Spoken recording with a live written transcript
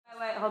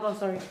hold on,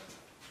 sorry.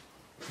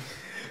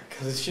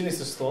 Because she needs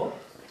to stop.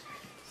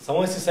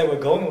 Someone needs to say we're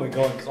going,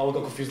 because I got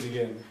confused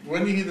again.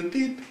 When you hear the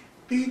beep,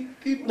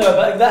 beep, beep. No,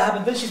 but if that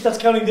happened, then she starts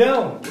counting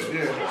down. Yeah.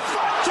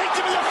 Kicked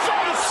him in the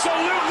face.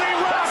 Absolutely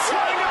right.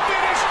 Trying to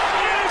finish.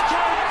 You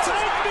can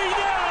take me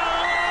now.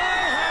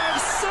 I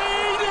have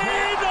seen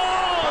it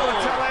all.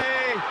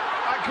 Balotelli,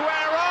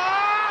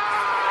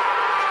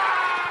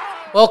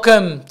 Aguero.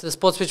 Welcome to the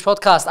Sports Pitch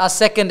Podcast, our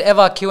second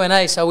ever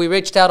Q&A. So we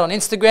reached out on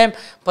Instagram,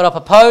 put up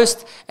a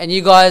post, and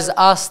you guys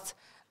asked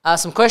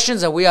some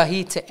questions, and we are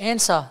here to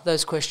answer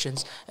those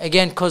questions.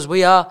 Again, because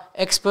we are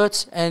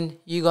experts and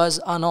you guys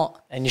are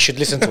not. And you should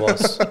listen to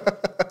us.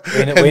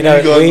 we know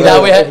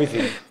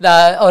everything.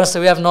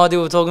 Honestly, we have no idea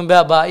what we're talking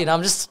about, but,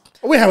 I'm just...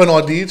 We have an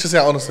idea, it's just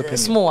our honest opinion. A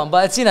small one,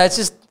 but it's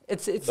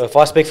But if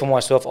I speak for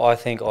myself, I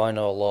think I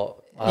know a lot.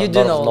 I have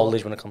a lot of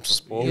knowledge when it comes to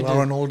sport. You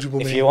are a knowledgeable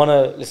man. If you want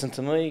to listen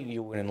to me,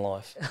 you win in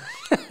life.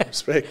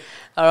 Respect.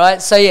 All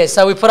right, so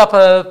we put up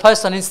a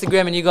post on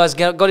Instagram and you guys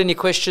got any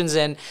questions,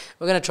 and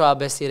we're going to try our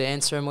best here to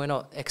answer them. We're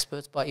not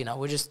experts, but,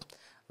 we're just,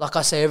 like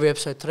I say every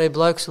episode, three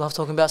blokes who love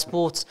talking about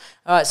sports.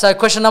 All right, so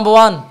question number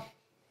one.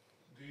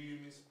 Do you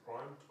miss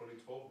Prime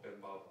 2012 Ben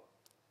Barber?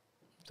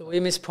 Do we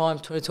miss Prime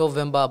 2012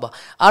 Ben Barber?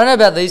 I don't know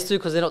about these two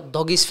because they're not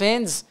Doggies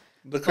fans.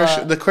 The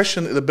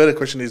better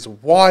question is,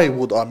 why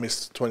would I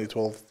miss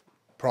 2012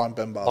 Prime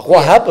Ben Barber? Like,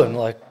 what happened?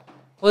 Like,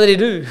 What did he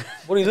do?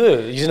 what do you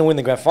do? You didn't win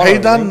the grand final. He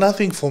done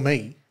nothing for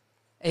me.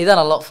 He done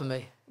a lot for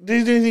me. Did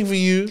he do anything for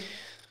you?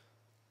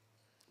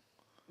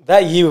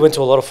 That year, we went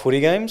to a lot of footy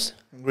games.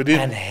 We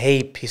did. And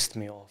he pissed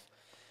me off.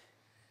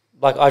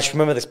 Like, I just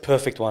remember this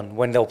perfect one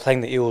when they were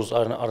playing the Eels.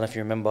 I don't know if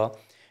you remember.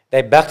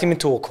 They backed him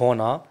into a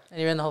corner. And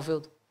he ran the whole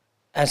field.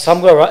 And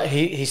some guy, right,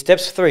 he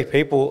steps three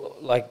people.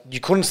 Like,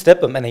 you couldn't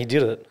step him, and he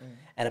did it.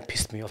 And it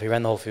pissed me off. He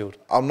ran the whole field.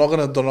 I'm not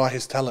going to deny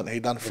his talent. He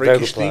done Very good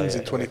freakish player, things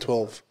in yeah.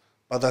 2012.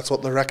 But that's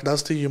what the rack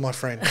does to you, my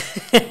friend.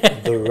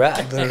 The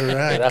rat. The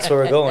rack. That's where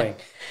we're going.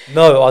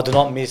 No, I do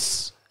not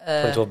miss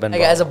 2012 Ben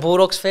Okay, as a Barber.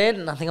 Bulldogs fan,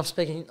 and I think I'm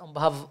speaking on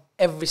behalf of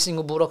every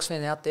single Bulldogs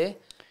fan out there,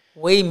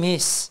 we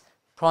miss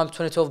Prime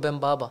 2012 Ben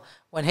Barber.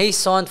 When he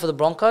signed for the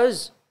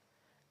Broncos,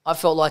 I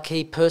felt like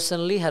he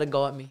personally had a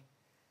go at me.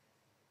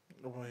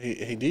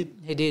 He did.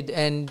 He did,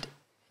 and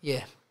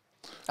yeah,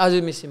 I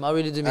do miss him. I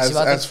really do miss him.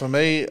 As for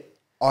me,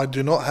 I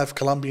do not have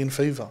Colombian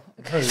fever.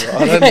 I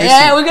don't miss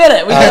Yeah, him. we get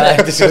it. We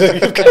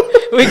get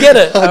it. We get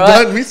it. I all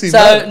right? don't miss him,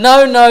 So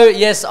no,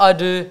 yes, I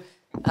do.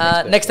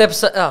 Next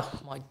episode. Oh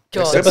my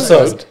god. Next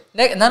episode.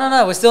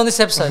 No. We're still on this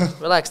episode.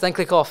 Relax. Don't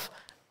click off.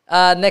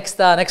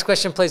 Next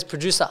question, please,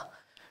 producer.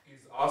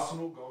 Is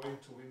Arsenal going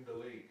to win the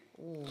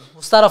league?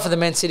 We'll start off with the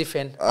Man City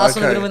fan.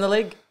 Arsenal going to win the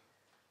league?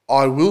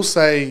 I will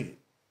say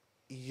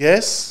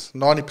yes.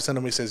 90%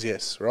 of me says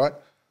yes, right?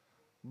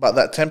 But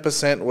that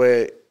 10%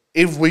 where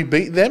if we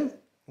beat them,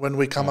 when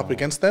we come up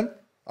against them,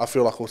 I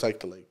feel like we'll take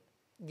the league.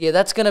 Yeah,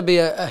 that's going to be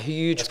a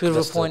huge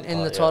pivotal point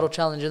in the title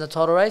challenge, in the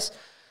title race.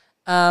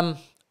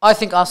 I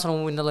think Arsenal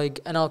will win the league,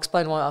 and I'll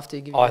explain why after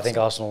you give you I think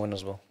Arsenal win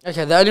as well.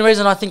 Okay, the only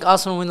reason I think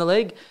Arsenal will win the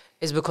league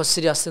is because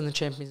City are still in the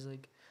Champions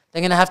League.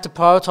 They're going to have to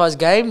prioritise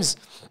games.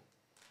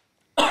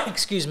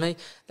 Excuse me.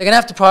 They're going to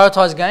have to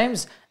prioritise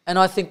games, and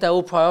I think they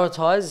will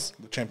prioritise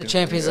the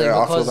Champions League. Yeah,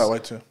 I because feel that way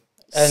too.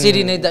 And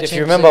City need that if Champions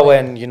you remember League.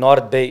 when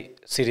United beat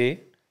City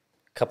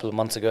a couple of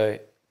months ago,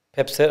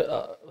 Pep said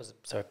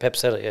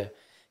it, yeah.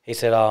 He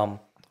said,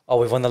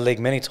 we've won the league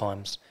many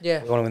times.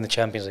 Yeah. We want to win the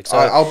Champions League. So,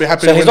 I'll be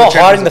happy so to he's win not the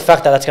hiding Champions the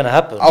fact that that's going to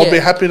happen. I'll be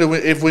happy to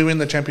win if we win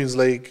the Champions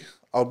League.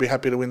 I'll be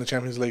happy to win the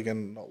Champions League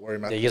and not worry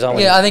about it.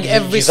 I think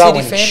every you City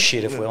win fan...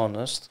 shit if we're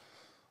honest.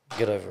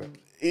 Get over it.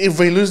 If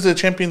we lose the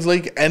Champions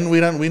League and we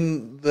don't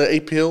win the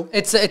EPL,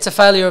 It's a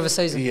failure of a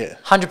season. Yeah.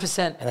 100%.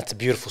 And that's a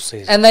beautiful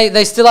season. And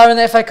they still are in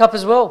the FA Cup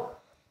as well.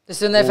 They're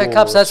still in the FA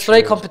Cup, so that's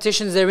three true.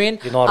 competitions they're in.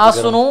 United are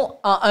Arsenal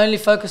are only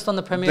focused on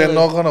the Premier they're League.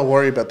 not going to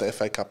worry about the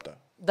FA Cup though.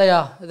 They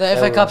are. The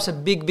FA Cup's a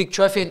big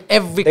trophy, and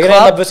every They're going to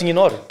end up club... versus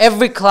United.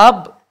 Every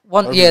club...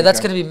 that's game. going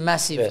to be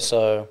massive. Yeah,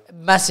 so...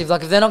 Massive.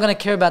 Like, if they're not going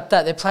to care about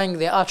that, they're playing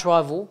their arch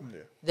rival,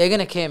 they're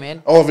going to care,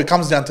 man. Oh, if it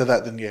comes down to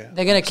that, then yeah.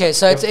 They're going to care.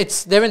 So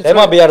it's they're in They three.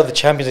 might be out of the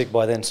Champions League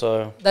by then,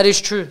 so... That is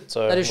true.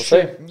 So that is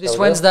we'll true. see. This How we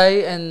go.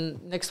 Wednesday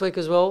and next week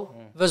as well,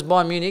 versus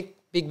Bayern Munich.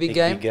 Big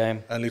game. Big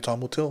game. Only time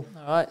will tell.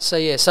 All right. So,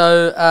 yeah.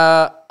 So,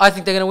 I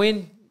think they're going to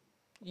win.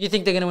 You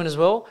think they're going to win as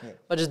well.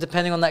 But just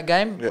depending on that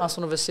game,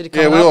 Arsenal versus City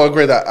coming Yeah, we up. all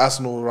agree that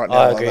Arsenal right now.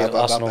 I agree. they're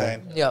Arsenal,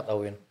 playing. Yeah. they'll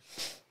win.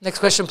 Next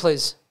question,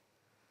 please.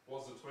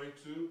 Was the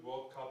 22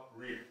 World Cup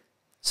rigged?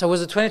 So, was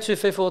the 22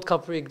 FIFA World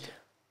Cup rigged?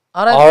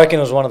 I reckon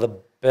it was one of the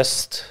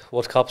best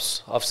World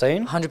Cups I've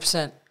seen.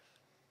 100%.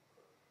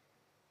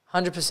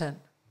 100%. Do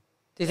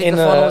you think In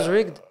the final a- was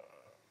rigged?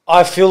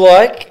 I feel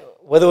like,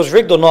 whether it was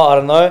rigged or not, I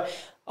don't know,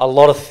 a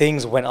lot of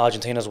things went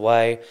Argentina's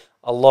way.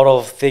 A lot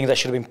of things that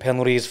should have been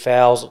penalties,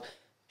 fouls,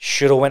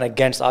 should have went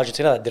against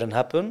Argentina. That didn't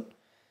happen.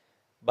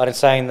 But in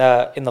saying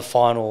that, in the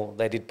final,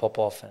 they did pop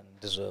off and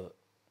deserve it.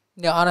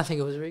 Yeah, I don't think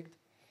it was rigged.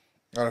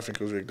 I don't think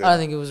it was rigged. I don't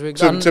think it was rigged.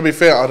 To be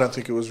fair, I don't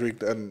think it was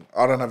rigged, and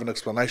I don't have an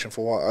explanation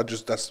for why.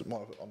 That's my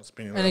honest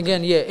opinion. And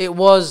again, yeah, it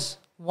was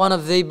one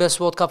of the best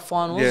World Cup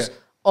finals Yeah.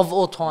 of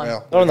all time. Yeah.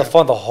 Not in the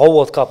final, the whole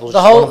World Cup was The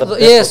just one whole, of the the,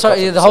 best yeah, World sorry,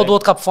 Cups yeah, I've the whole seen.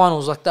 World Cup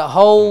finals, like that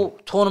whole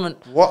tournament,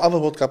 What other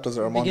World Cup does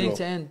it remind you beginning of?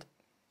 to end.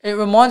 It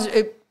reminds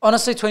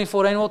honestly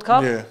 2014 World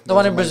Cup, Yeah, the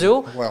one that in was Brazil,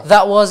 amazing. Wow.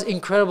 that was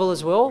incredible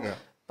as well. Yeah.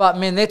 But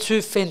man, they're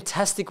two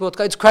fantastic World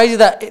Cups. It's crazy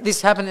that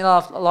this happened in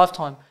our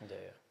lifetime.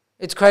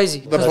 It's crazy.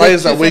 The 'cause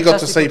players they're that two we got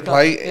to fantastic see World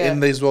play Cups. Yeah. in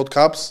these World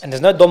Cups, And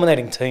there's no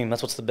dominating team.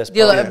 That's what's the best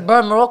Yeah, part. like,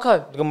 bro, Morocco.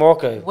 Look at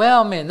Morocco.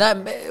 Wow, man,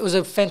 it was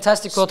a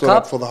fantastic World stood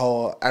up Cup. for the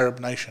whole Arab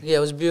nation. Yeah, it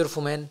was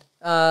beautiful, man.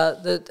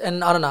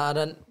 And I don't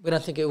know, we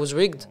don't think it was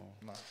rigged.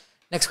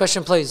 Next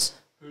question, please.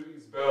 Who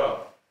is better,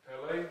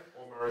 Pele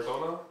or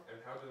Maradona, and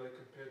how do they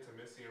compare to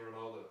Messi and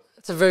Ronaldo?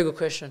 That's a very good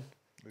question.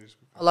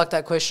 I like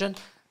that question.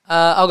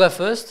 I'll go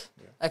first.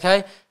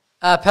 Okay.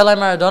 Pele,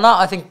 Maradona.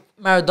 I think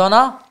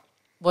Maradona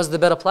was the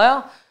better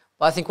player,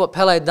 but I think what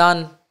Pele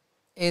done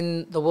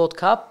in the World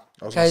Cup.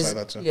 I was gonna he's- say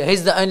that too. Yeah,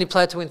 he's the only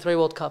player to win 3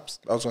 World Cups.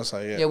 I was going to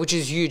say, Yeah, which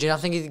is huge, and I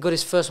think he got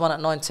his first one at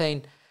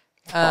 19.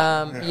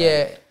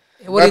 Yeah.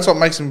 What That's he- what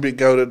makes him a bit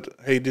goated.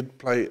 He did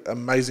play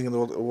amazing in the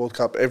World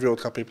Cup, every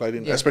World Cup he played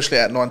in, Yeah. especially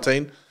at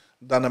 19.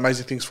 Done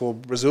amazing things for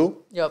Brazil,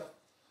 Yep.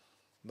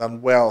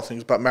 done well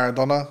things. But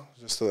Maradona,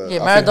 just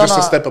Yeah, I think just a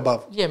Maradona- step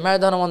above. Yeah,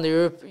 Maradona won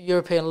the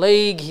European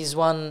League. He's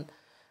won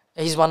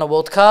a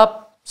World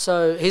Cup.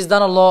 So he's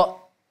done a lot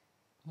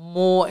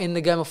more in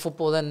the game of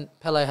football than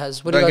Pele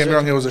has. What do you Don't guys get me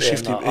wrong, reckon? he was a Yeah,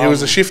 shifty. no, He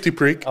was a shifty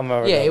prick. I'm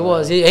Maradona. Yeah, he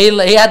was.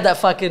 He had that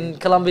fucking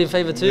Colombian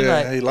fever too,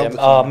 Yeah, mate. he loved it.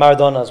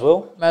 Maradona as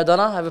well.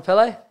 Maradona over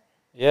Pele?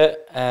 Yeah,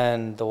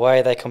 and the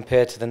way they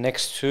compare to the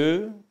next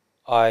two,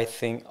 I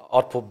think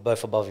I'd put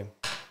both above him.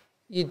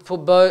 You'd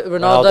put both Ronaldo,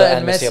 Ronaldo and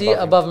and Messi Messi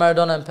above above, him.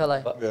 Maradona and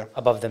Pele. But Yeah.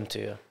 above them too,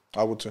 yeah.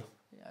 I would too.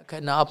 Okay,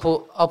 now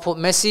I'll put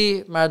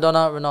Messi,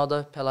 Maradona,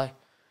 Ronaldo, Pele.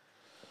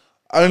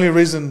 Only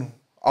reason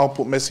I'll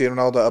put Messi and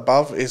Ronaldo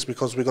above is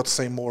because we got to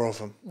see more of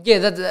them, Yeah,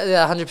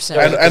 yeah, 100%.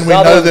 and we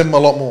the know other- them a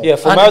lot more. Yeah,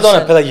 for 100%. Maradona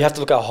and Pele, you have to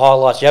look at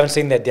highlights. You haven't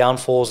seen their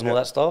downfalls and all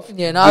that stuff.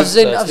 Yeah, no, I've So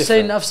seen it's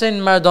different. I've seen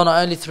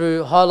Maradona only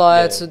through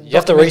highlights. Yeah, you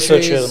have to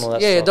research it and all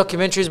that Yeah, stuff.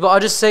 documentaries. But I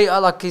just see I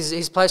like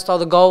his play style.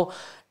 The goal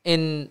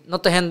in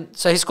not the hand.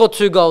 So he scored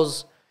 2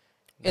 goals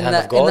in Hand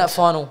of that God?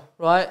 final,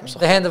 right?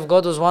 The hand of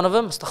God was one of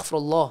them.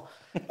 Astaghfirullah.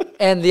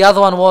 And the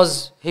other one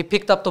was he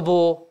picked up the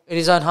ball in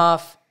his own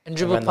half and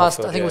dribbled ran past.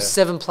 the I think it was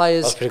field, 7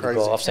 players. That's pretty good Crazy.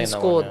 goal. I've seen And that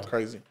scored. one. Yeah.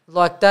 Crazy.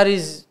 Like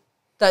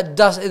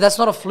that's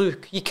not a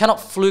fluke. You cannot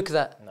fluke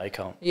that. No, you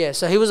can't. Yeah,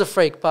 so he was a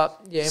freak, but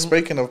yeah,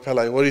 Speaking of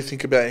Pele, what do you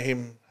think about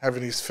him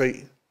having his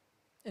feet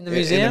in the in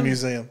museum. the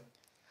museum?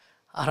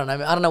 I don't know.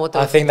 Man. I don't know what. They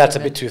I were think that's a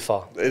thinking, bit too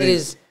far. man. It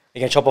is.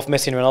 You can chop off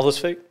Messi and Ronaldo's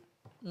feet?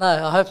 No,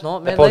 I hope not,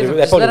 man. They probably, Leave 'em.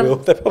 they Just let probably 'em-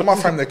 will. They They probably might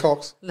frame their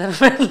cocks.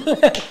 let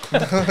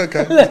 'em-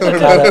 Okay.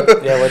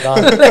 yeah, we're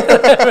done.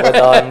 We're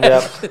done,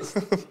 yeah.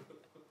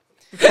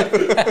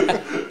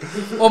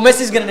 Well,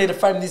 Messi's gonna need a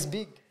frame this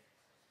big.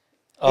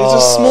 He's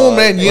a small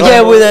man. You Yeah,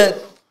 know, with a.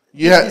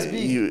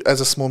 you as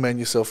a small man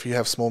yourself, you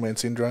have small man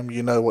syndrome.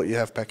 You know what you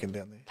have packing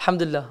down there.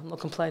 Alhamdulillah, I'm not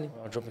complaining.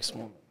 I'll drop it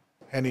small.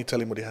 Henny, tell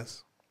him what he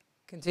has.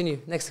 Continue.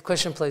 Next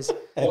question, please.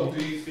 What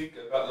do you think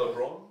about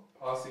LeBron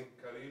passing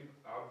Kareem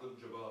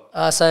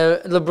Abdul-Jabbar?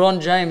 So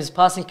LeBron James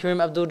passing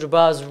Kareem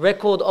Abdul-Jabbar's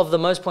record of the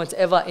most points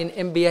ever in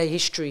NBA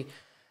history.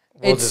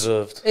 Well It's-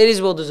 deserved. It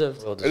is well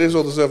deserved. Well It deserved. is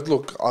well deserved.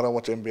 Look, I don't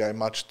watch NBA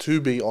much, to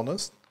be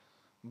honest.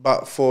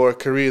 But for a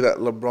career that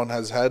LeBron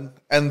has had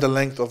and the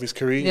length of his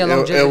career, Yeah, it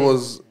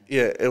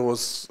longevity.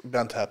 was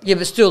bound to happen. Yeah,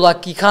 but still,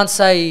 like you can't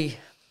say.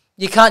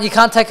 You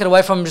can't take it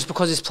away from him just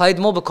because he's played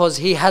more, because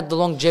he had the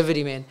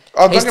longevity, man.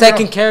 Oh, don't He's get me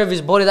taking wrong. care of his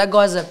body. That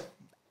guy's an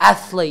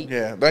athlete.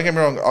 Yeah, don't get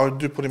me wrong. I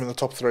do put him in the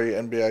top 3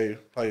 NBA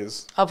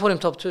players. I put him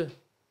top 2.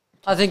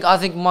 I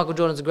think Michael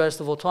Jordan's the greatest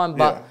of all time,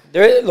 but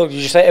Yeah. Look,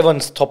 you say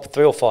everyone's top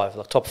 3 or 5.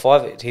 Like top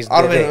 5, he's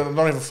I don't there. even,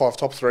 not even 5,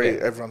 top 3.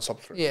 Everyone's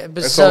top 3. yeah,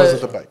 but it's so always a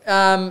debate.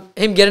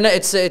 him getting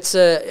it, it's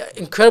a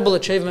incredible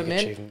achievement, man.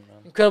 achievement, man.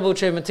 Incredible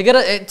achievement to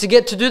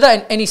do that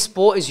in any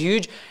sport is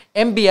huge.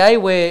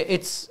 NBA, where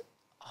it's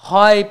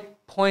high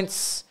point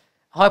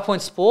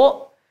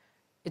sport,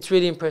 it's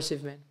really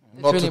impressive, man.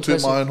 It's Not really to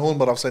toot my own horn,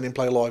 but I've seen him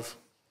play live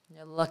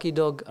Yeah, lucky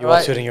dog. You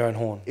Alright, are tooting your own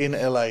horn. in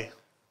LA.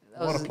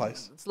 What was- a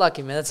place. It's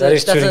lucky, man. That's That a,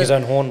 is that's tooting a, his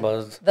own horn,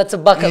 but That's a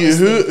bucket You, list.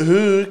 thing.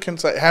 who can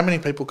say? How many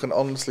people can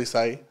honestly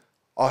say,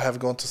 "I have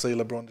gone to see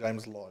LeBron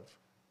James live"?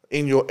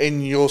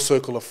 In your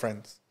circle of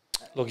friends,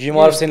 look, you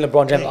might have seen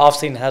LeBron James. I've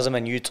seen Hazem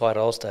and Utah at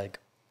Allstag.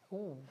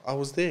 I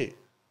was there.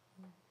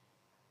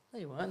 No,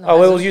 you weren't. No, Oh,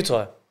 where hasn't. was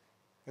Utah?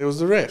 It was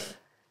the ref.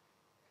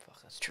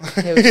 That's true.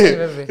 Yeah, we've seen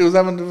him everywhere. He was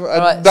having a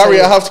Alright,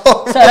 Daria so- half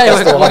time. So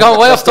anyway, we're going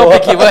way off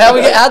topic here.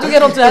 How do we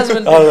get onto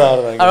Hasman? I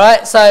don't know. All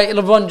right, so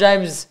LeBron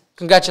James,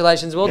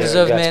 congratulations, well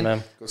deserved, congrats, man.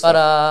 man.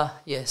 But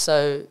yeah,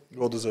 so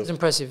Well it's deserved.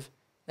 impressive.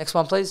 Next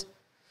one, please.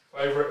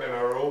 Favorite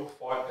NRL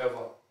fight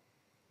ever?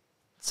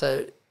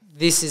 So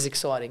this is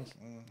exciting.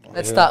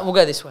 Let's start. We'll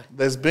go this way.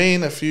 There's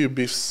been a few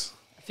biffs,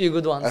 A few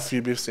good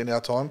ones. in our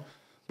time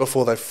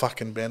before they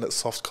fucking banned it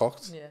soft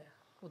cocked. Yeah,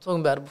 we were talking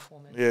about it before,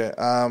 man.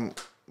 Yeah.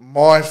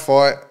 My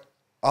fight,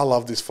 I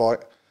love this fight,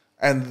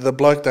 and the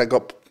bloke that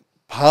got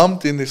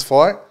pumped in this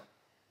fight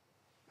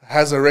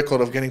has a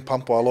record of getting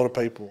pumped by a lot of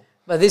people.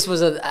 But this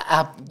was a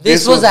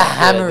This was was- a yeah,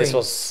 hammering. This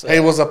was. He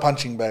was a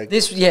punching bag.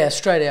 This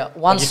straight out.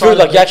 One You side feel of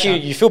like the you big actually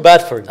time. you feel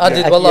bad for him. I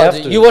did. Like, Well, have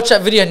to. you watch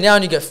that video now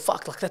and you go,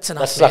 "Fuck! Like that's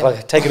enough." That's man.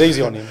 like take it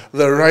easy on him.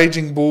 The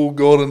Raging Bull,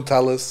 Gordon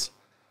Tallis,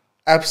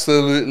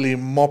 absolutely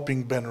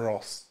mopping Ben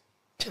Ross.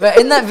 But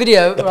in that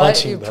video, right?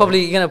 punching You're bag.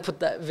 probably gonna put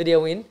that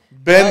video in.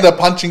 Ben the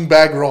punching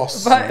bag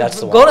Ross. But That's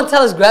the one. Gordon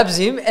Tallis grabs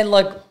him and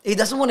like he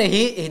doesn't want to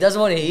hit. He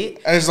doesn't want to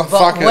hit. And he's like, but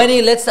 "Fuck it." when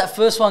he lets that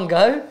first one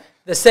go,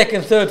 the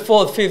second, third,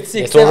 fourth, fifth,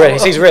 sixth, It's all red. He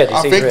seventh, sees red. He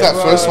I sees think red. that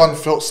first one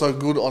felt so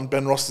good on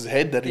Ben Ross's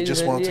head that he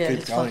just wanted to keep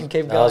let's fucking going.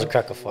 keep That was a going.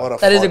 cracker What fight.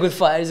 a That is a fight. good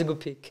fight. That is a good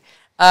pick.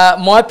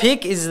 My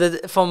pick is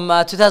from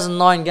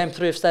 2009 Game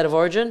 3 of State of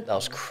Origin. That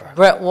was crap.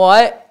 Brett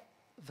White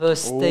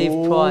versus Steve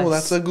Ooh, Price.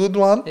 that's a good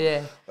one.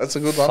 Yeah. That's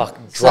a good one. Fuck,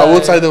 I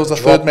would so- say there was a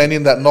third man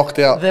in that knocked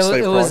out There,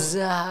 Steve it Price.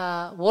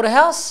 was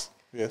Waterhouse.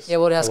 Yes. Yeah,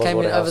 Waterhouse It was came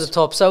in over Waterhouse. the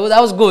top. So that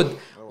was good.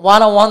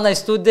 1-on-1, they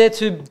stood there,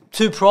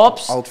 two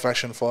props. Old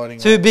fashioned fighting.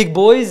 Two big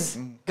boys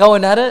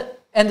going at it,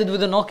 ended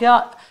with a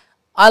knockout.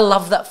 I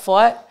love that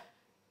fight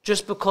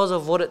just because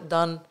of what it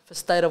done for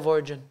State of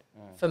Origin,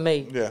 for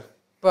me. Yeah.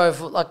 Bro,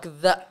 like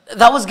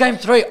that was game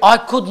 3. I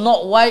could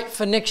not wait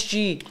for next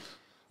year.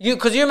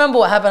 Because you remember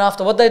what happened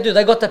after. What they do?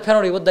 They got the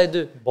penalty. What they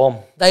do? Bomb.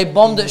 They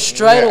bombed it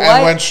straight Yeah, away.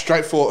 and went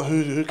straight for who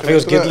I think it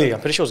was connected that? Gidley.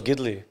 I'm pretty sure it was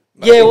Gidley.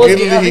 Yeah, it was.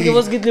 Gidley- I think it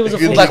was Gidley was a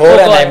Gidley fullback. caught poor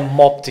and guy. they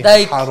mopped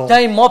him. Huddle.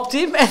 They mopped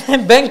him, and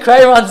then Ben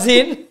Cray runs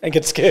in And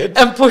get scared.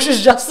 and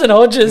pushes Justin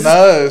Hodges.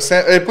 No,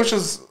 it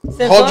pushes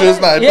Sam Hodges.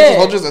 Friday? No, it Yeah. pushes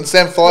Hodges, and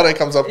Sam Friday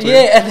comes up to him.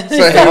 Yeah, and then So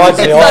he he hides,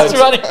 he starts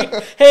hides.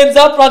 running, hands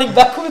up, running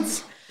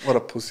backwards. What a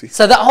pussy.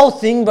 So that whole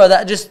thing, bro,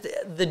 that just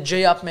the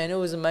G up, man, it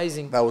was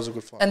amazing. That was a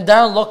good fight. And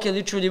Darren Lockyer,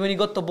 literally, when he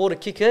got the ball to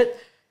kick it,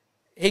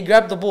 he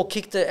grabbed the ball,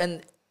 kicked it,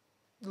 and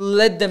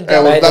led them Yeah,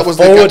 down. well, Mate, that the was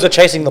their forwards game- are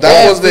chasing the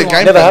That ball. was their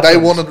game Never plan. They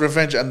happens. wanted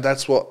revenge, and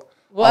that's what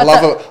Well, I at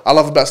love. that- I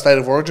love about State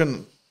of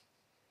Origin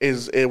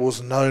is it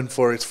was known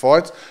for its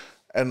fights,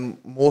 and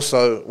more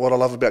so, what I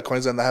love about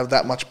Queensland, they have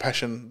that much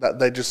passion that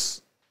they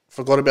just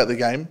forgot about the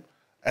game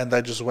and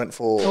they just went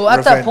for. Well,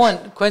 at that revenge.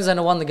 point, Queensland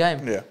had won the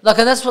game. Yeah. Like,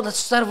 and that's what the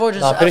State of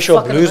Origin. No, I'm pretty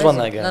sure Blues won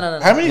that game. No.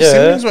 How many Yeah.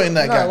 siblings were in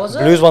that No, game? was it?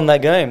 Blues won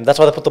that game. That's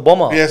why they put the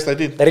bomb up. Yes, they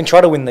did. They didn't try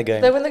to win the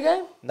game. They win the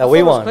game? No, I we thought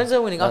it was won.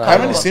 Queensland winning. I No, can't no. How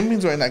many remember.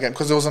 siblings were in that game?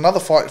 Because there was another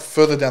fight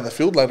further down the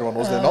field later on,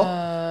 was there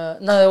not?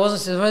 No, there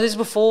wasn't. This is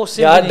before.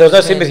 Yeah, there was no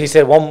Simbini. Simbas. He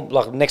said one,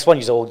 like, next one,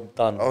 you're all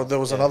done. Oh, there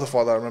was another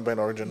fight that I remember in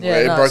Origin Yeah,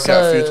 where no, it broke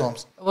out a few so-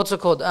 times. What's it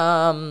called?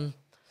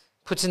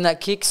 Puts in that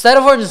kick. State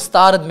of Origin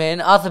started, man.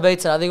 Arthur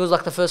Bateson, I think it was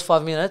like the first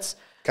 5 minutes.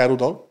 Cattle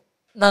dog.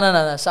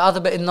 No. So Arthur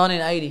in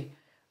 1980,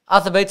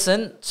 Arthur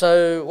Bateson.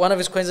 So one of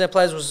his Queensland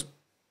players was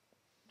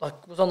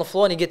on the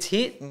floor and he gets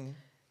hit, and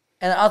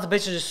Arthur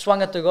Bateson just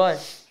swung at the guy.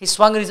 He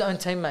swung at his own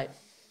teammate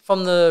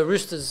from the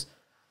Roosters.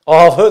 Oh,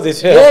 I've heard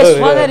this. Yeah, Yeah, I've heard it,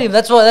 swung yeah. at him.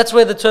 That's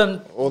where the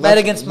term Well, mate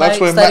against mate,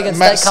 where state against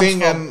Matt state Singh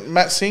comes from.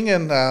 Matt Singh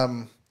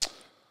and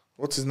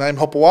what's his name,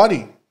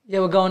 Hopewadi. Yeah,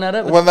 we're going at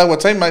it. But When they were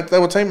teammates, no,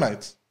 I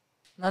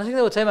don't think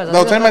they were teammates. I They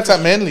were think they teammates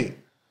at Manly,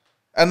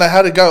 and they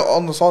had to go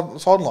on the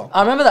sideline.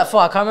 I remember that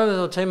fight. I can't remember if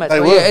they were teammates. They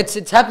but were. yeah,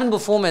 it's happened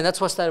before, man. That's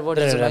why State of I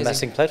Origin is didn't know amazing.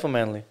 Massing played for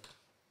Manly.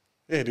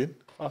 Yeah, he did.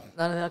 No,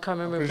 I can't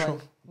remember him Pretty playing.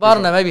 sure. But I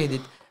don't know. Maybe he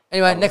did.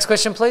 Anyway, next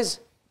question, please.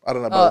 I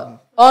don't know about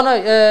Oh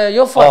no,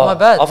 your fight. Oh, My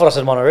bad. I thought I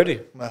said mine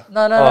already.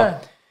 No.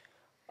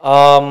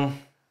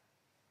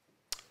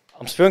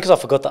 I'm spewing because I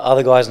forgot the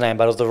other guy's name,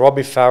 but it was the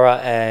Robbie Farah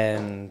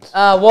and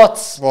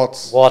Watts.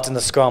 Watts. Watts in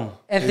the scrum.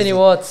 Anthony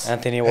Watts.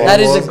 Anthony That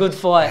Watts. is a good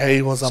fight.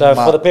 He was a So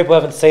for the mutt. people who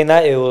haven't seen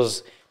that, it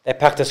was they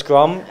packed a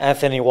scrum.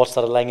 Anthony Watts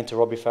started laying into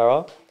Robbie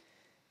Farah.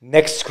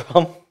 Next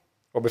scrum,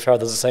 Robbie Farah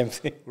does the same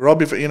thing.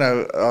 Robbie,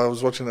 I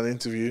was watching an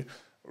interview.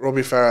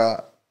 Robbie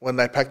Farah, when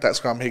they packed that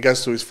scrum, he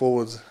goes to his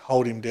forwards,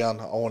 hold him down.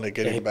 I want to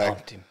get Yeah, he him back.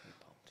 pumped him.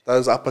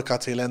 Those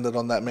uppercuts he landed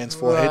on that man's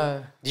forehead.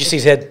 Bro. Did you see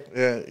his head?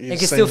 Yeah, You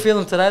can still feel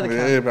him today, the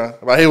cunt. Yeah, bro.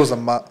 But he was a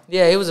mutt.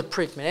 Yeah, he was a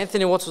prick, man.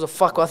 Anthony Watts was a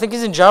fucker. I think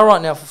he's in jail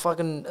right now for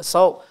fucking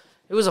assault.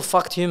 He was a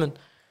fucked human.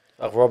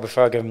 Like Robbie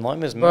Farah gave him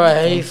nightmares, man.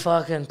 Bro, he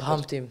fucking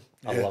pumped him.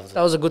 I love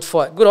That was a good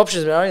fight. Good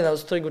options, man. I think that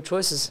was 3 good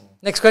choices.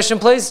 Next question,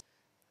 please.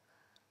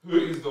 Who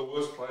is the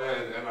worst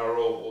player in NRL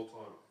of all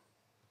time?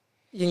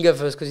 You can go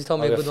first because you told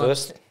me I'll a go good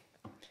first.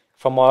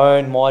 From my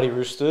own mighty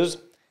Roosters,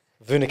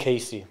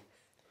 Vunakisi.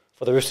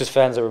 For the Roosters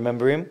fans that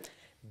remember him,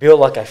 built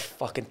like a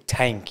fucking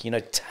tank,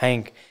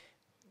 tank.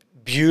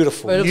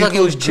 Beautiful. But it You looked like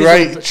it was could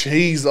grate chiseled.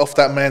 cheese off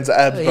that man's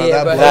abs, bro. Yeah,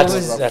 that bro, blood he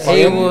was was- a he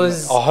fucking-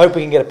 was- I hope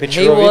we can get a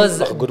picture He of was him,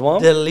 like a good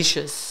one.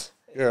 delicious.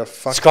 You're a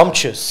fuck.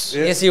 Scrumptious.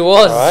 Yeah. Yes, he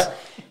was. All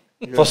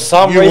right. For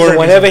some You reason, weren't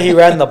whenever his- he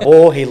ran the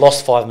ball, he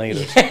lost 5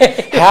 meters.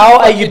 How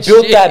are you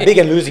built that Shit. big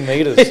and losing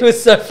meters? It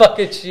was so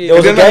fucking shit. There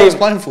was, a didn't know who he game, was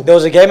playing for. there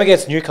was a game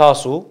against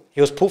Newcastle.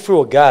 He was put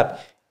through a gap.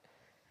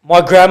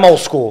 My grandma will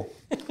score.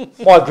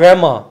 My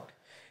grandma.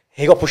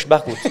 He got pushed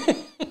backwards.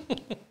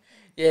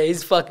 Yeah,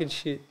 he's fucking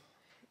shit.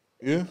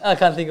 Yeah. I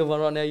can't think of one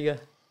right now. You go.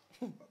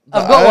 The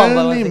I've got one,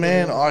 but I only don't think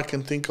man of I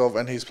can think of,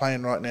 and he's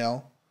playing right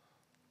now.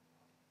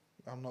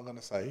 I'm not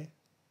gonna say.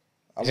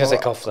 He's gonna say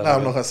Kyle No, I'm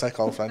Flanagan. not gonna say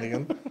Cole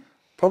Flanagan.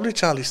 Probably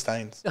Charlie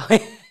Staines.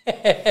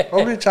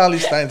 Probably Charlie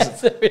Staines.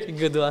 That's a really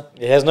good one.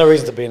 He has no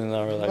reason to be in an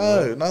NRL. Like,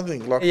 No,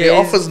 nothing. Like Yeah, he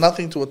he's- offers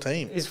nothing to a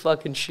team. He's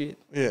fucking shit.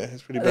 Yeah,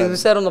 it's pretty I think we bad.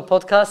 said on the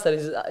podcast that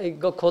he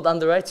got called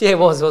underrated. Yeah, it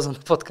was on the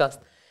podcast.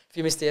 If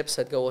you missed the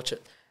episode, go watch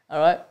it. All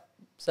right.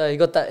 So he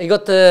got that. He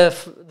got the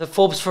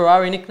Forbes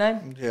Ferrari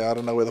nickname Yeah, I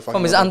don't know where the fuck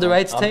from he his got that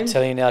underrated I'm team.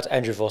 telling you now, it's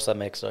Andrew Voss that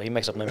makes it. He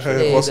makes up names. Yeah. for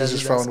it. Voss he is does,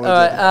 just he does. throwing All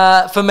words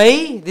right. For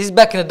me, this is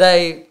back in the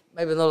day.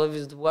 Maybe not of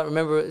you won't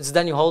remember it. It's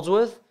Daniel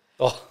Holdsworth.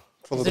 Oh,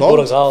 For the the Dogs?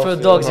 Bulldogs are For the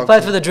yeah. Dogs. He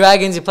played for the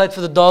Dragons. He played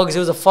for the Dogs. He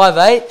was a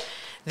 5'8".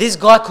 This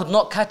guy could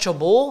not catch a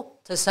ball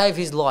to save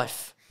his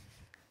life.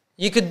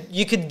 You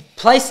could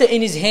place it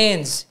in his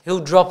hands. He'll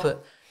drop it.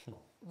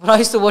 When I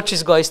used to watch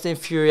this guy, he used to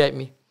infuriate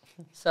me.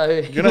 So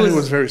You know who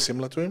was very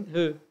similar to him?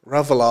 who?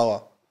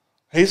 Ravalawa.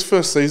 His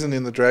first season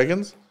in the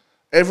Dragons,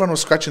 everyone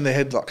was scratching their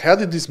head like, how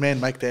did this man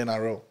make the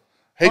NRL?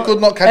 He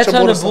could not catch a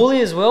ball. Anton to Bully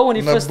as well when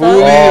he first Nabuli.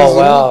 started. Oh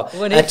wow!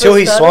 When he Until first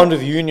he started- signed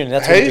with Union,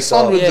 that's what He he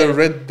signed with Yeah. the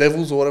Red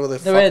Devils or whatever the The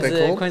fuck Reds, they're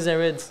the called. Queensland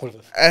Reds.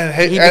 And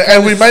He he, became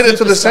and we a made it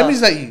to the superstar.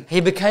 semis that year.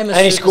 He became a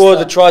And he superstar. scored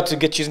the try to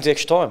get you into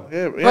extra time.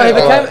 Yeah, Bro, he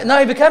yeah. became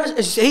he became.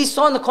 He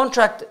signed the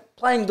contract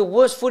playing the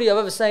worst footy I've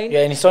ever seen.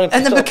 Yeah, and he signed.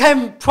 And then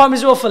became Prime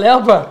Israel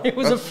Folau, bro. He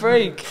was a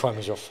freak. Prime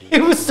is off. He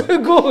was so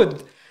good.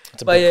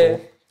 It's a But big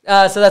yeah,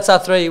 call. so that's our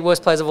 3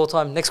 worst players of all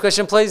time. Next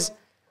question, please.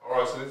 All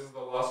right, so this is the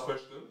last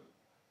question.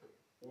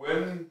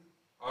 When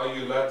are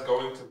you lads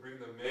going to bring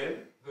the man,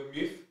 the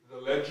myth, the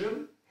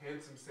legend,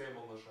 Handsome Sam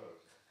on the show?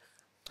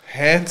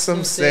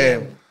 Handsome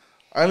Sam.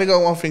 I only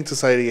got one thing to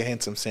say to you,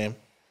 Handsome Sam.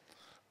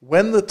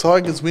 When the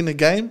Tigers win a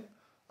game,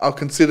 I'll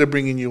consider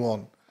bringing you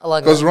on. I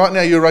like Because that. right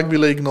now your rugby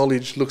league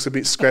knowledge looks a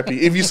bit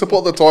scrappy. If you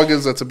support the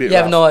Tigers, that's a bit You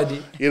have rough. no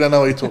idea. You don't know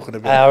what you're talking Hey,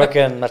 about. I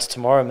reckon that's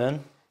tomorrow,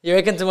 man. You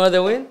reckon tomorrow they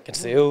win?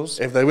 Against the Eels.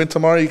 If they win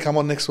tomorrow, you come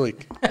on next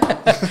week.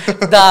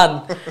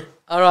 Done.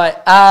 All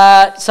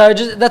right. So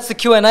that's the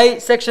Q&A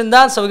section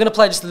done. So we're going to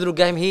play just a little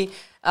game here.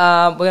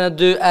 We're going to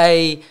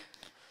do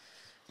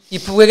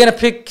we're going to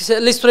pick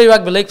at least 3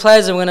 rugby league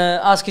players and we're going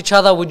to ask each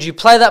other, would you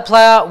play that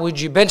player, would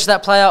you bench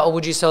that player, or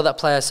would you sell that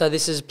player? So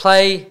this is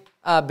play,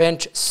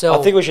 bench, sell.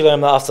 I think we should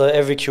learn that after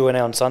every Q&A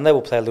on Sunday.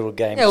 We'll play a little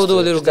game. Yeah, we'll just do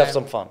a to- little just to game. have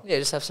some fun. Yeah,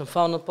 just have some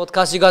fun on the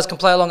podcast. You guys can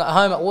play along at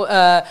home.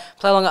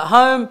 Play along at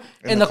home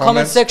in the comment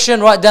comments.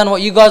 section. Write down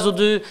what you guys will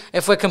do.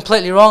 If we're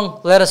completely wrong,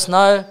 let us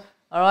know.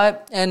 All right,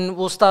 and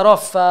we'll start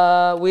off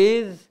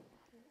with.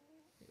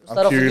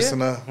 I'm curious to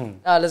know.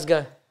 Let's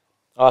go.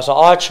 All right, so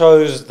I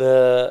chose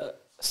the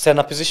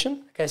centre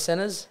position. Okay,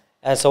 centers.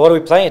 And so what are we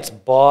playing? It's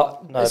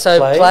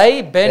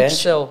Play, bench,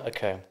 sell.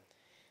 Okay.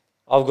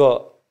 I've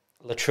got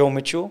Latrell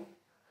Mitchell,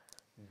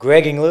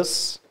 Greg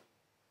Inglis,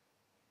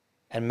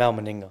 and Mal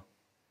Meninga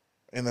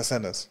In the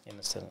centres. in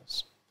the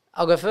centres.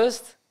 I'll go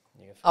first.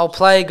 You go first. I'll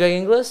play Greg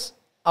Inglis.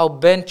 I'll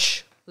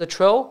bench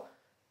Latrell,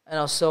 and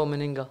I'll sell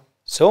Meninga.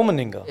 Sel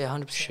Meninga. Yeah,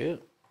 100%.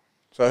 Shit.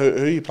 So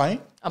who are you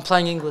playing? I'm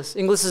playing Inglis.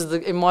 Inglis is,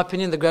 in my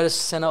opinion, the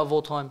greatest center of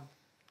all time.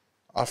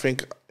 I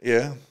think,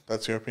 yeah,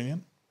 that's your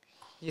opinion.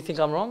 You think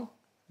I'm wrong?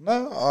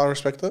 No, I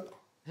respect it.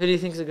 Who do you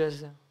think is the greatest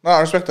center? No,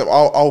 I respect it.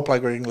 I'll play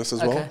Greg Inglis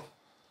as Okay. well.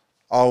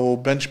 I will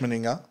bench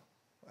Meninga,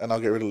 and I'll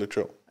get rid of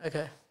Latrell.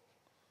 Okay.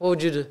 What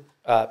would you do?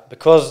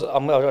 Because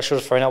I should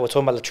have thrown out, we're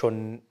talking about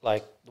Latrell,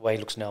 like the way he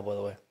looks now, by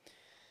the way.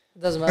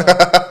 It doesn't matter.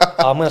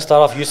 I'm going to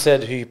start off. You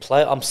said who you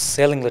play. I'm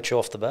selling Latrell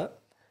off the bat.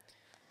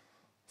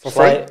 For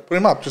Play- free? Put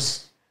him up,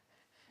 just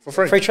for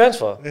free. Free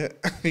transfer. Yeah,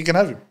 you can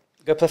have him.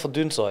 Go play for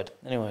Doonside.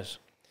 Anyways.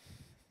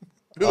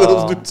 Who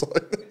else do so?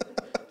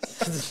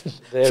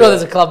 They're, Sure,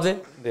 there's a club there.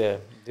 Yeah,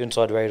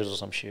 Doonside Raiders or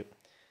some shit.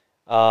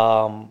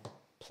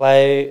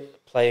 Play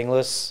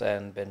Inglis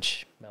and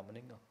bench Mal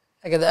Meninga.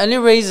 Okay, the only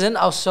reason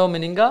I'll sell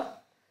Meninga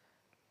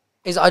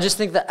is I just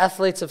think the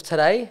athletes of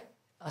today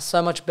are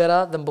so much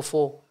better than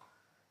before.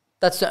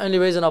 That's the only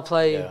reason I'll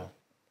play Yeah.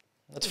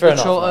 That's fair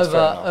enough. Latrell That's fair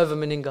enough. over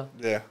Meninga.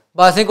 Yeah.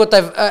 But I think what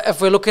they've, if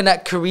we're looking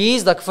at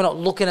careers, like if we're not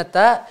looking at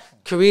that,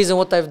 careers and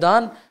what they've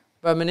done,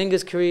 bro,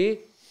 Meninga's career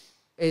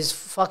is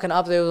fucking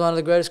up there with one of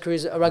the greatest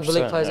careers a rugby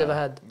league 100%, players yeah. ever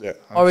had. Yeah.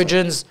 100%.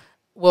 Origins,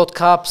 World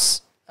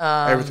Cups,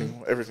 Everything.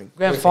 grand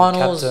Everything,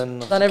 finals, captain,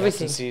 done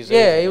everything. captaincies, Yeah,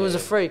 everything, he was a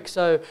yeah. freak.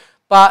 So,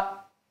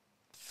 but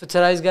for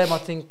today's game, I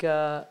think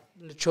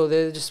Latrell,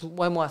 they're just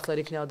way more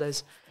athletic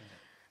nowadays.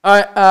 All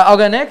right, I'll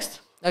go next.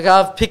 Okay,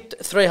 I've picked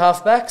 3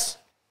 halfbacks,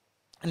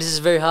 and this is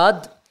very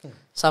hard.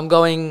 So I'm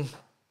going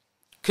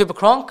Cooper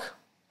Cronk,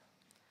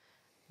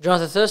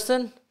 Jonathan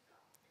Thurston,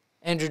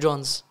 Andrew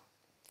Johns.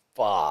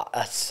 Wow,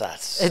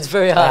 that's It's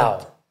very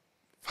hard. wow.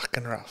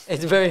 Fucking rough.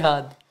 It's very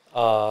hard.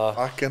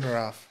 Fucking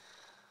rough.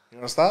 You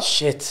want to start?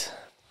 Shit.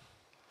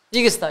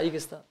 You can start. You can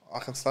start. I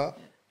can start?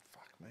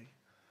 Fuck me.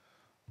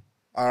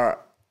 All right.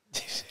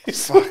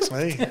 Fuck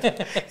me.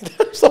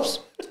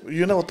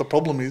 You know what the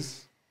problem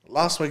is?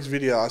 Last week's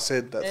video, I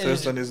said that Yeah,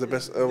 Thurston is the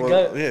best. The well,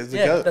 goat. yeah, it's the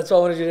yeah, goat. that's why I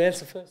wanted you to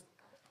answer first.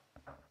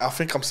 I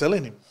think I'm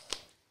selling him.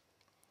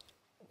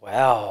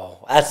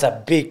 Wow, that's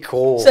a big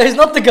call. So he's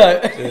not the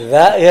goat.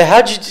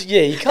 How'd you?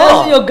 Yeah, you How's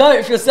can't. he your goat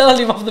if you're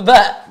selling him off the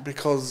bat?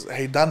 Because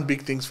he done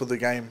big things for the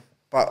game.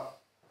 But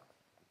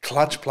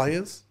clutch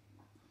players,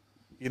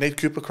 you need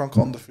Cooper Cronk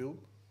on the field.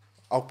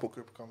 I'll put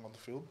Cooper Cronk on the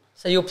field.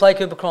 So you'll play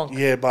Cooper Cronk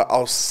Yeah, but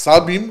I'll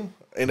sub him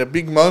in a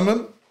big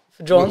moment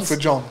for Johns? for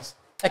Johns.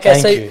 Okay,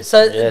 Thank so you.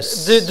 so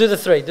Yes. do the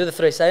three. Do the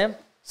three, Sam.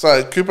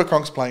 So Cooper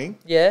Cronk's playing.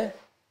 Yeah.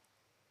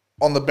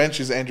 On the bench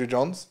is Andrew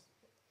Johns,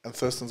 and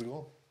Thurston's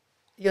gone.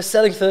 You're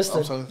selling Thurston.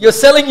 I'm selling You're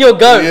selling your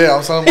goat. Yeah,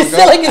 I'm selling my He's goat.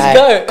 selling his Hey,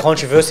 goat.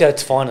 controversy at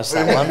its finest,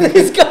 that one.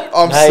 His goat.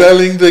 I'm Hey.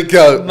 selling the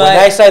goat. Mate. When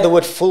they say the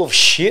word full of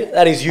shit,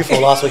 that is you for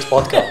last week's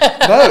podcast.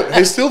 No,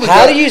 he's still the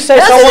How goat. do you say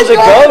How's someone's it a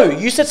go? go?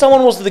 You said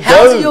someone was the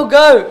How's go. it your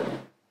goat?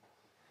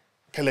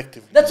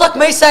 Collectively. That's like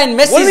me saying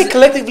Messi's. What do you mean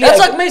collectively? That's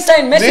like me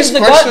saying Messi's This the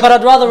question- goat, but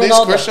I'd rather This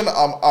Ronaldo. question,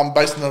 I'm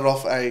basing it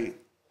off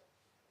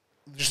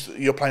just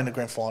you're playing the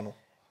grand final.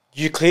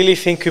 You clearly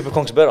think Cooper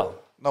Cronk's better.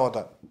 No, I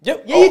don't.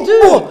 Yep. Yeah, you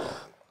do.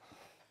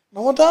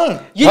 No, I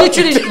don't. You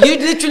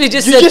literally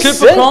just You said just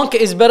Cooper said- Cronk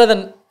is better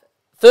than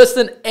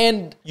Thurston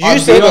and You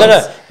said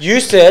Johns. no. You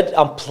said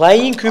I'm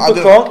playing Cooper I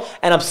don't- Cronk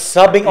and I'm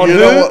subbing on You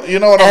who?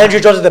 know what I'm- Andrew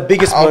Johns is the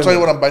biggest I'll moment. tell you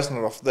what I'm basing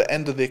it off. The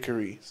end of their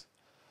careers.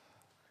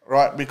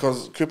 Right?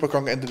 Because Cooper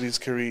Cronk ended his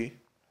career.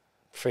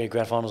 3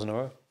 grand finals in a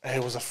row. He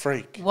was a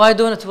freak. why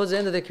doing it towards the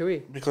end of their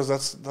career? Because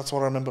that's what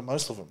I remember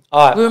most of them.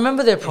 All right. We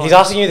remember their prime. He's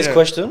asking you this Yeah.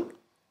 question.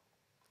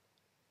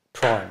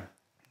 Prime.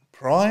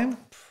 Prime?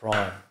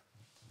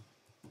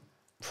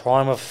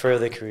 Prime of 3 of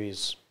their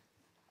careers.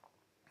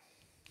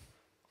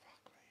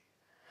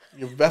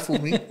 You've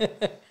baffled me.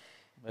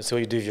 Let's see what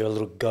you do if you're a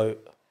little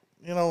goat.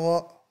 You know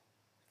what?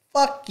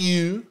 Fuck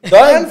you.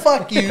 Don't. And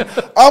fuck you.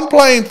 I'm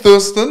playing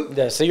Thurston.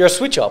 Yeah, so you're a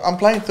switch up. I'm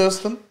playing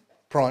Thurston.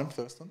 Prime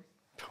Thurston.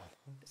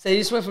 So you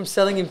just went from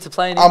selling him to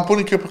playing him. I'm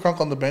putting Cooper Cronk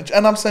on the bench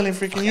and I'm selling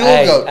freaking your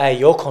Hey, goat. hey,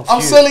 you're confused.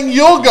 I'm selling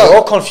your You're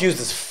goat. confused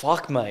as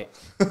fuck, mate.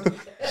 you,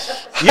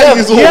 hate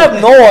yous all.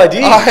 have no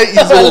idea. I hate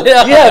you all.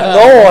 You have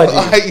no I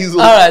idea. hate you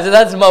all. All right, so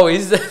that's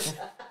Moe's.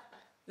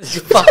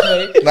 Fuck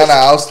me. No,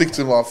 I'll stick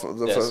to my. Yeah,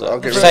 so I'll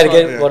get say it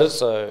rid again. of, What is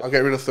so? I'll get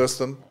rid of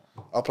Thurston.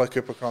 I'll play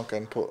Cooper Cronk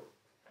and put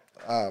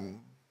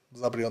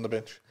Zabri on the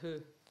bench.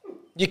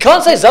 You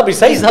can't say Zabri.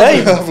 Say his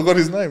name. I forgot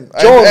his name.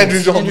 Johns.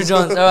 Andrew Johns. Andrew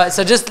Johns. All right,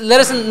 so just let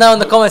us know in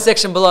the comment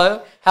section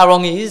below how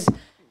wrong he is.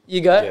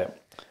 You go. Yeah.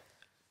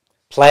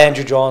 Play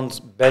Andrew Johns.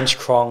 Bench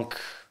Cronk.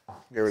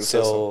 Get rid of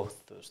Thurston. Sell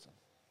Thurston.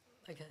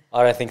 Okay.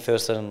 I don't think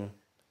Thurston.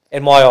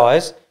 In my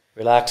eyes,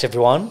 relax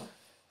everyone.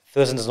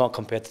 Thurston does not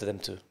compare to them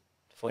two.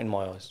 In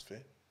my eyes, Fair.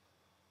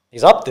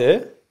 he's up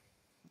there.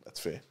 That's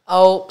fair.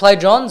 I'll play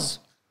Johns.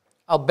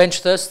 I'll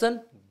bench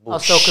Thurston. I'll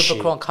sell Bullshit.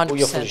 Cooper Cronk. Oh,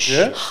 you're full of 100%.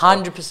 shit.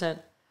 100%.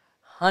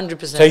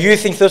 100%. So you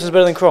think Thurston's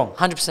better than Cronk?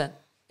 100%.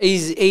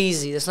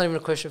 Easy. That's not even a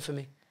question for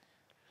me.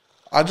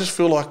 I just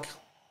feel like.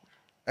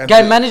 and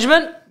Game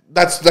management.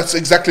 That's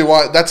exactly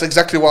why. That's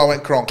exactly why I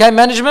went Cronk. Game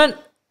management.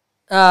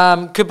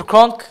 Cooper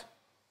Cronk.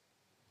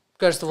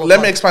 Greatest of all Let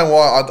time. me explain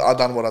why I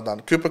done what I done.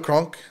 Cooper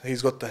Cronk,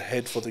 he's got the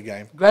head for the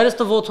game. Greatest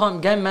of all time.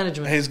 Game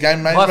management. His game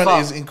By management far.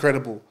 is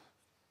incredible.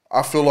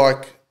 I feel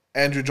like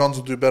Andrew Johns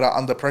will do better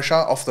under pressure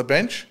off the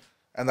bench,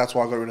 and that's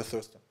why I got rid of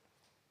Thurston.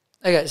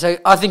 Okay, so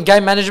I think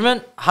game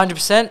management,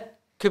 100%.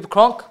 Cooper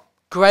Cronk,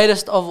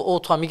 greatest of all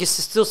time. You can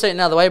still see it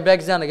now, the way he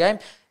breaks down the game.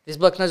 This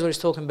bloke knows what he's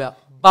talking about.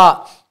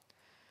 But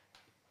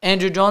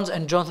Andrew Johns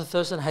and Jonathan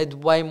Thurston had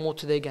way more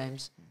to their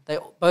games. They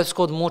both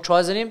scored more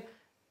tries than him.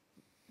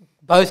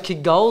 Both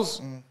kicked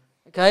goals.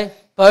 Okay?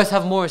 Both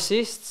have more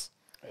assists.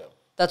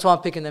 That's why I'm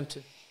picking them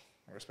two.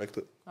 I respect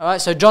it. All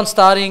right, so John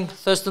starting,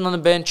 Thurston on the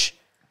bench,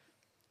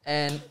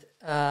 and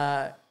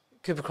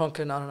Cooper Cronk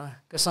can, I don't know,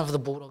 go something for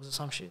the Bulldogs or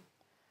some shit.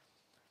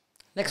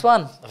 Next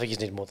one. I think he's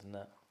need more than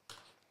that.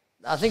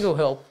 I think it'll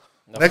help.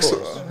 Of Next,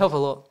 course. Help a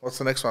lot. what's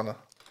the next one?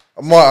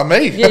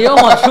 Me? Yeah, you're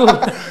my fool.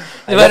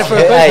 You waited for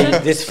a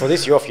question? Hey, for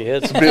this, you're off your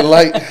head. It's a bit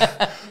late.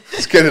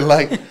 It's getting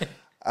late.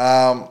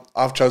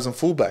 I've chosen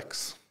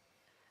fullbacks.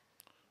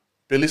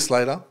 Billy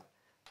Slater,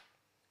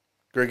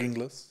 Greg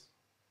Inglis,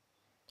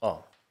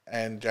 Oh,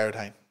 and Jared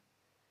Hayne.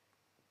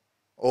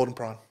 All in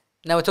prime.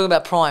 Now we're talking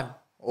about prime.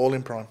 All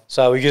in prime.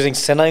 so we're using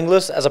centre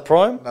English as a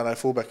prime. No,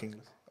 fullback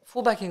Inglis.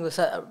 Fullback English,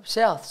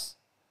 Souths.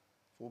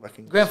 Fullback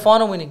Inglis. Grand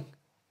final winning.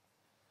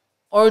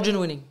 Origin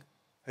winning.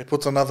 He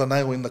puts another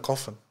nail in the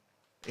coffin.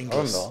 I don't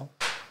Inglis. know.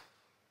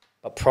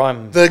 But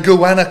prime. The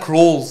Goanna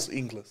Crawls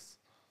Inglis.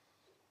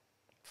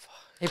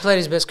 He played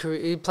his best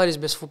career. He played his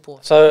best football.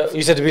 So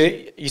you said to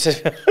be. You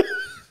said.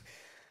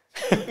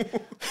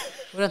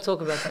 We don't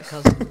talk about that,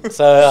 cousin.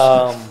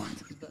 So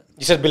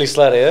you said Billy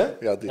Slater, yeah?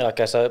 Yeah, I did.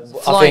 Okay, so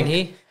I Flying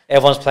think here.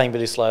 everyone's playing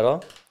Billy Slater.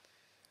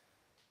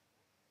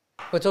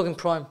 We're talking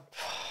prime.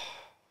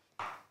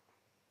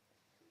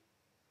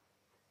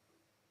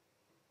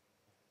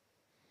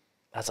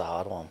 That's a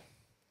hard one.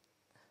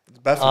 It's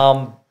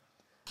baffling.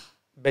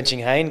 Benching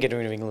Hayne, getting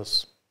rid of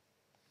Inglis.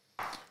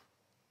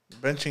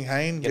 Benching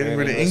Hayne, getting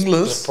rid of Inglis.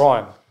 Because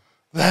prime.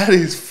 That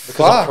is Because of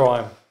fuck.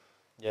 prime.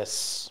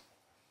 Yes.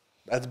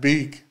 That's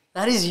big.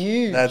 That is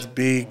huge. That's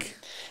big.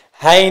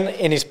 Hayne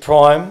in his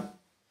prime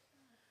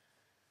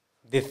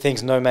did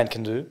things no man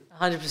can do.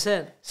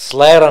 100%.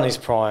 Slater on his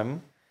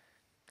prime,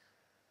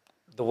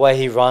 the way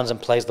he runs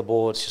and plays the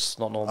ball, it's just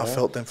not normal. I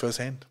felt them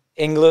firsthand.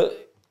 Inglis,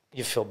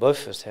 you felt both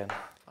firsthand.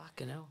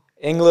 Fucking hell.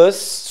 Inglis,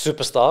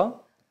 superstar.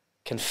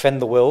 can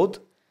fend the world.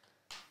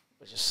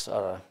 It's just, I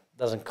don't know,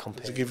 doesn't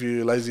compare. To give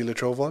you lazy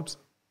Latrell vibes.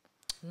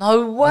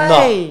 No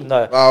way.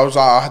 No.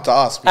 I had to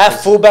ask. At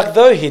because- fullback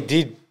though, he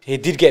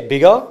did get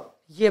bigger.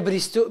 Yeah, but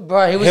he's still,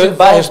 bro. He was But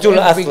involved he's still an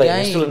every athlete. game.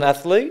 He's still an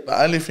athlete.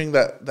 The only thing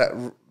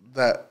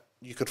that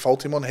you could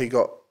fault him on, he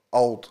got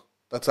old.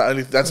 That's the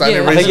only. That's the Yeah,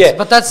 only but reason.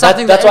 but that's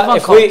something that's that why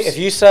everyone if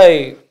you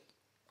say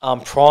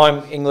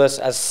prime English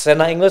as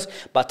centre English,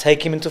 but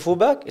take him into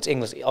fullback, it's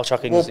English. I'll chuck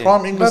Well, English in.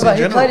 prime Bro, English but in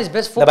he general. played his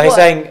best No, football. but he's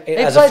saying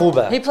as a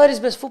fullback. He played his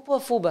best football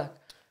at fullback.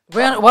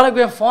 Won a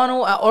grand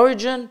final at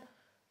Origin.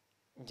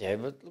 Yeah,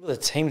 but look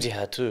at the teams he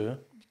had too.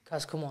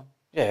 Guys, come on.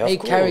 Yeah, He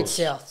of carried course.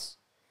 Souths.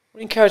 What do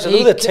you encourage?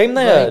 Look at the team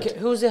they had.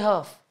 Who was their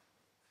half?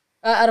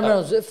 Adam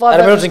Reynolds. Five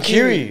Adam Reynolds Adams and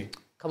Curie.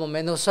 Come on,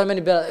 man. There were so many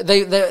better.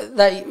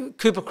 They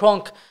Cooper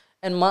Cronk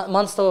and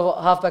Munster were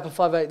halfback and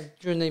 5'8"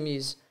 during them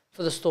years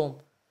for the Storm.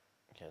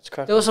 Yeah, it's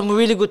cracking. There were some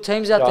really good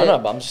teams out Yeah, I there.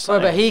 know, but I'm just Bro,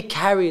 but saying. he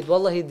carried.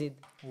 Wallah, he did.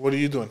 What are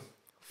you doing?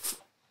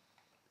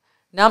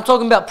 Now I'm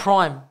talking about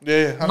prime.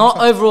 Yeah, yeah, Not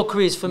 100%. overall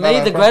careers. For me,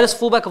 no, the prime. greatest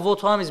fullback of all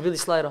time is Billy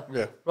Slater.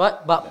 Yeah. Right?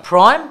 But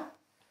prime,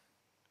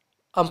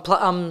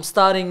 I'm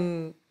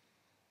starting,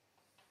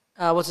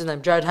 what's his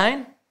name? Jared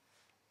Hayne.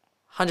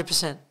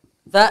 100%.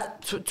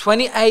 That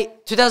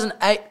 2008,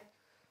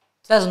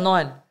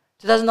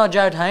 2009,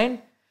 Jared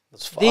Hayne.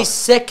 That's fucked. The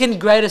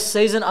second greatest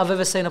season I've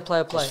ever seen a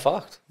player play. That's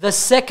fucked. The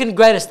second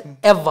greatest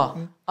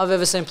ever I've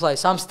ever seen play.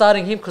 So I'm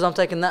starting him because I'm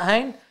taking that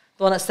Hayne,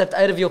 the one that stepped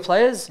 8 of your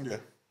players. Yeah.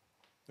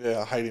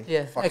 Yeah, I hate him.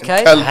 Yeah, Fucking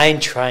okay. tell- Hayne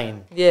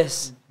train.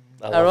 Yes.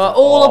 I All love right, that.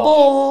 all Oh.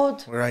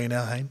 aboard. Where are you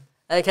now, Hayne?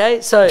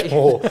 Okay, so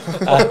Oh,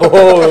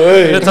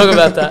 we're gonna talk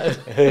about that.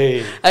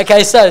 hey.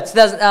 Okay, so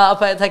 2000, I'll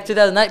take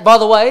 2008. By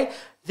the way,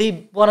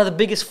 one of the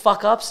biggest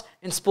fuck ups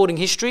in sporting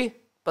history,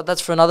 but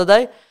that's for another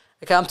day.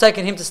 Okay, I'm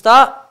taking him to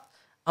start.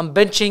 I'm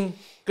benching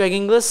Greg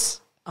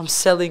Inglis. I'm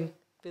selling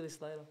Billy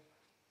Slater.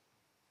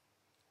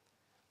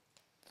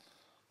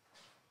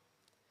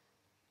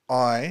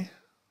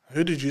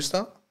 Who did you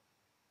start?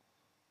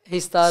 He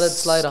started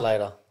Slater.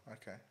 Slater.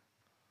 Okay.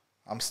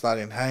 I'm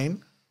starting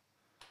Hayne.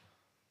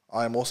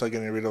 I am also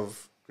getting rid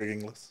of Greg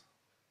Inglis.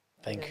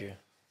 Thank you.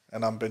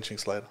 And I'm benching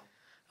Slater.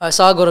 All right,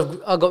 so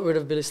I got rid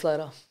of Billy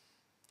Slater.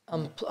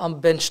 I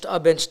benched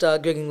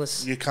Greg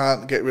Inglis. You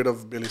can't get rid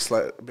of Billy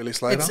Slater.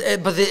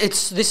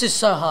 This is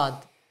so hard.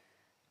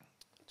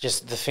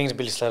 Just the things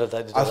Billy Slater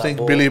did. I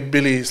think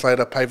Billy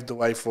Slater paved the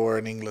way for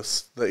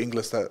the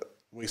English that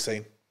we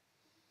seen.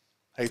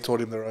 He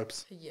taught him the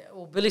ropes. Yeah,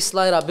 well, Billy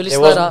Slater.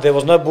 There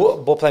was no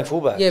ball playing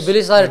fullback. Yeah,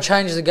 Billy Slater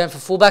changes the game for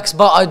fullbacks,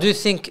 but I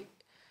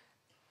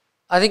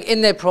think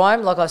in their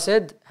prime, like I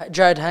said,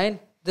 Jared Hayne,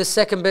 the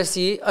second best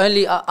year,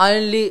 only,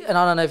 and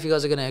I don't know if you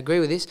guys are going to agree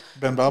with this,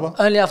 Ben Barber?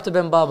 only after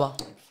Ben Barber.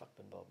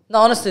 No,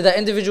 honestly, that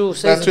individual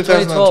season, That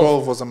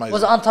 2012 was amazing.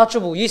 was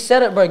untouchable. You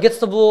said it, bro. Gets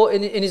the ball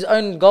in his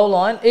own goal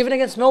line. Even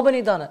against Melbourne,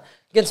 he done it.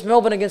 Against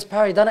Melbourne, against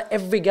Parry, he done it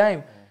every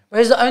game. But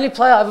he's the only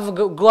player I've ever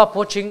grew up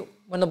watching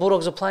when the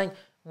Bulldogs are playing.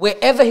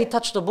 Wherever he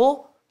touched the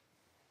ball,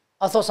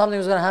 I thought something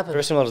was going to happen.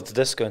 Very similar to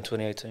Tedesco in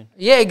 2018.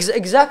 Yeah,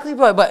 exactly,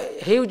 bro. But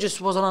he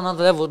just was on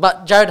another level.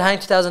 But Jared Hayne,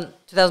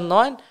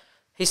 2009,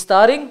 he's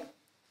starting.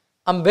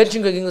 I'm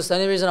benching Greg Inglis. The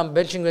only reason I'm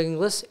benching Greg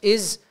Inglis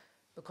is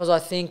because I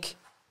think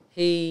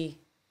he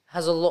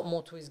has a lot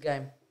more to his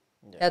game.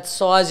 At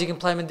size, you can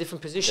play him in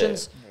different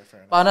positions.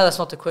 But I know that's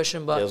not the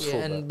question, but Yeah, it was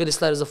fullback. and Billy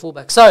Slater's a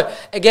fullback. So,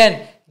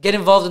 again, get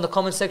involved in the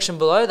comment section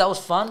below. That was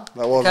fun.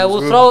 That was- okay, it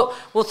was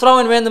we'll throw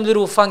in random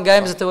little fun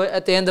games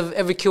at the end of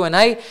every Q&A,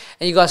 and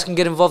you guys can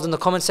get involved in the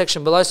comment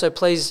section below, so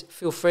please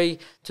feel free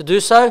to do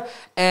so.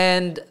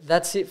 And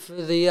that's it for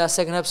the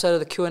second episode of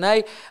the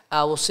Q&A.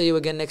 We'll see you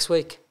again next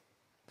week.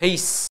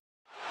 Peace.